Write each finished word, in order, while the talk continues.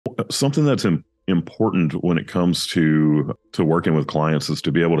Something that's important when it comes to working with clients is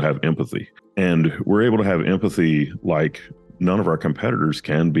to be able to have empathy. And we're able to have empathy like none of our competitors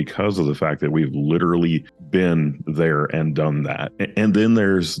can because of the fact that we've literally been there and done that. And then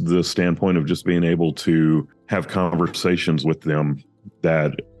there's the standpoint of just being able to have conversations with them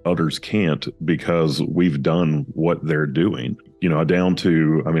that others can't because we've done what they're doing. Down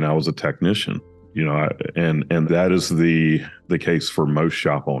to, I was a technician. And that is the case for most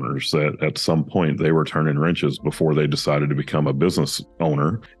shop owners, that at some point they were turning wrenches before they decided to become a business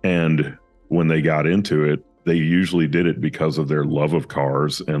owner. And when they got into it, they usually did it because of their love of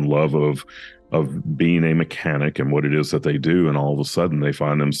cars and love of being a mechanic and what it is that they do. And all of a sudden they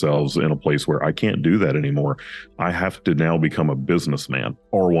find themselves in a place where I can't do that anymore. I have to now become a businessman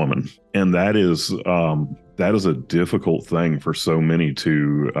or woman. And that is a difficult thing for so many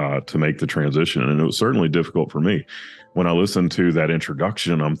to make the transition. And it was certainly difficult for me. When I listened to that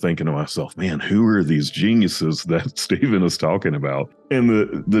introduction, I'm thinking to myself, man, who are these geniuses that Stephen is talking about?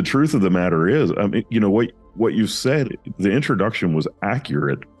 And the truth of the matter is, what you said, the introduction was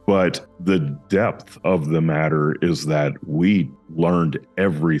accurate, but the depth of the matter is that we learned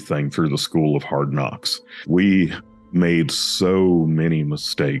everything through the school of hard knocks. We made so many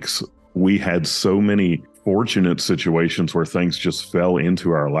mistakes. We had so many fortunate situations where things just fell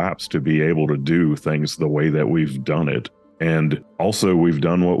into our laps to be able to do things the way that we've done it. And also, we've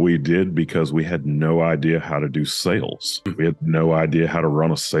done what we did because we had no idea how to do sales. We had no idea how to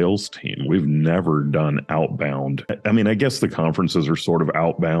run a sales team. We've never done outbound. I guess the conferences are sort of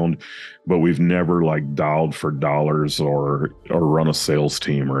outbound, but we've never dialed for dollars or run a sales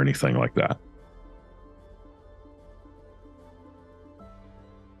team or anything like that.